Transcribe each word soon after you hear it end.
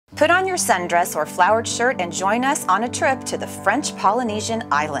Put on your sundress or flowered shirt and join us on a trip to the French Polynesian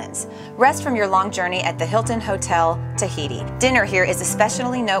Islands. Rest from your long journey at the Hilton Hotel, Tahiti. Dinner here is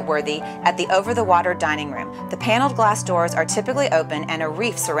especially noteworthy at the over-the-water dining room. The paneled glass doors are typically open and a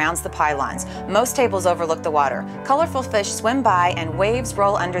reef surrounds the pylons. Most tables overlook the water. Colorful fish swim by and waves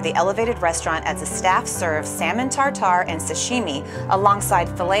roll under the elevated restaurant as the staff serves salmon tartare and sashimi alongside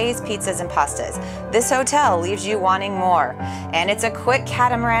fillets, pizzas, and pastas. This hotel leaves you wanting more. And it's a quick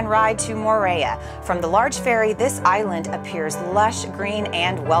catamaran ride to Moorea. From the large ferry, this island appears lush, green,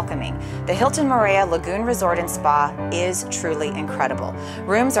 and welcoming. The Hilton Moorea Lagoon Resort and Spa is truly incredible.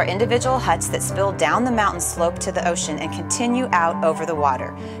 Rooms are individual huts that spill down the mountain slope to the ocean and continue out over the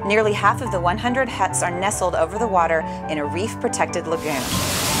water. Nearly half of the 100 huts are nestled over the water in a reef-protected lagoon.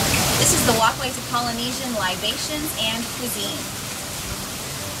 This is the walkway to Polynesian libations and cuisine.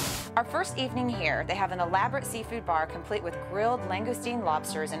 Our first evening here, they have an elaborate seafood bar complete with grilled langoustine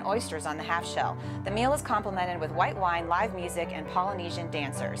lobsters and oysters on the half shell. The meal is complemented with white wine, live music, and Polynesian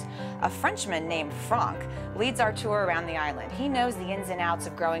dancers. A Frenchman named Franck leads our tour around the island. He knows the ins and outs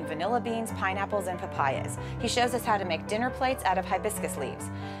of growing vanilla beans, pineapples, and papayas. He shows us how to make dinner plates out of hibiscus leaves.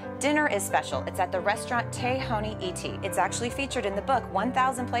 Dinner is special. It's at the restaurant Tahiti. It's actually featured in the book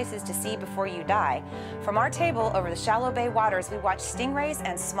 1,000 Places to See Before You Die. From our table over the shallow bay waters, we watch stingrays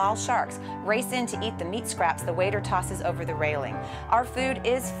and small sharks race in to eat the meat scraps the waiter tosses over the railing. Our food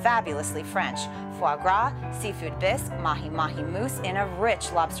is fabulously French. Foie gras, seafood bisque, mahi-mahi mousse in a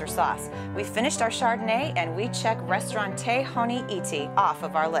rich lobster sauce. We finished our Chardonnay and we check restaurant Tahiti off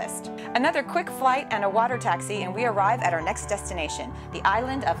of our list. Another quick flight and a water taxi and we arrive at our next destination, the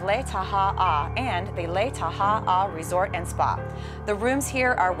island of Taha and the Taha Resort and Spa. The rooms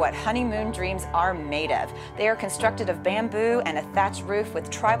here are what honeymoon dreams are made of. They are constructed of bamboo and a thatched roof with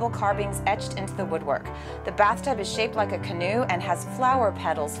tribal carvings etched into the woodwork. The bathtub is shaped like a canoe and has flower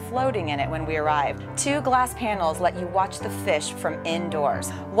petals floating in it when we arrive. 2 glass panels let you watch the fish from indoors.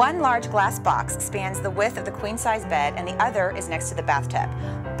 One large glass box spans the width of the queen-size bed and the other is next to the bathtub.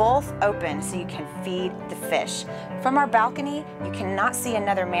 Both open so you can feed the fish. From our balcony, you cannot see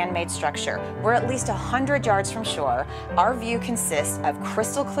another man-made structure. We're at least 100 yards from shore. Our view consists of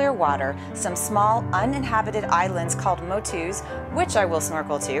crystal clear water, some small uninhabited islands called motus, which I will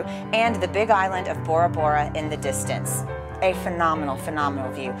snorkel to, and the big island of Bora in the distance. A phenomenal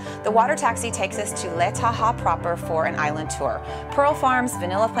view. The water taxi takes us to Taha proper for an island tour. Pearl farms,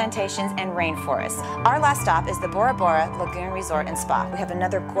 vanilla plantations, and rainforests. Our last stop is the Bora Lagoon Resort and Spa. We have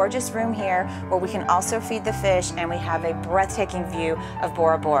another gorgeous room here where we can also feed the fish and we have a breathtaking view of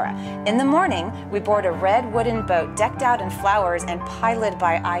Bora. In the morning, we board a red wooden boat decked out in flowers and piloted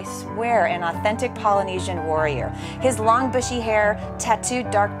by, I swear, an authentic Polynesian warrior. His long bushy hair,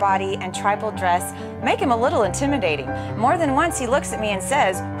 tattooed dark body, and tribal dress make him a little intimidating. More than once he looks at me and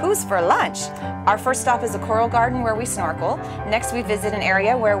says, "Who's for lunch?" Our first stop is a coral garden where we snorkel. Next we visit an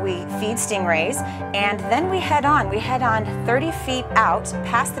area where we feed stingrays, and then we head on. We head on 30 feet out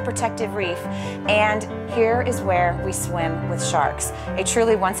past the protective reef, and here is where we swim with sharks. A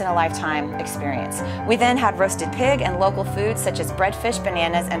truly once-in-a-lifetime experience. We then had roasted pig and local foods such as breadfish,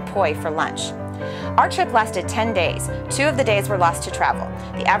 bananas, and poi for lunch. Our trip lasted 10 days. 2 of the days were lost to travel.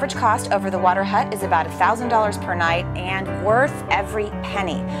 The average cost over the water hut is about $1,000 per night and worth every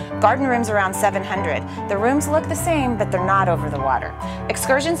penny. Garden rooms around $700. The rooms look the same, but they're not over the water.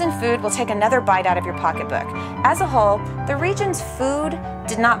 Excursions and food will take another bite out of your pocketbook. As a whole, the region's food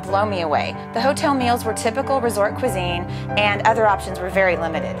did not blow me away. The hotel meals were typical resort cuisine and other options were very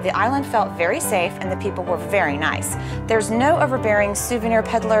limited. The island felt very safe and the people were very nice. There's no overbearing souvenir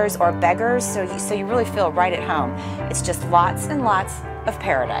peddlers or beggars, so you really feel right at home. It's just lots and lots of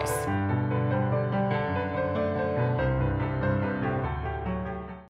paradise.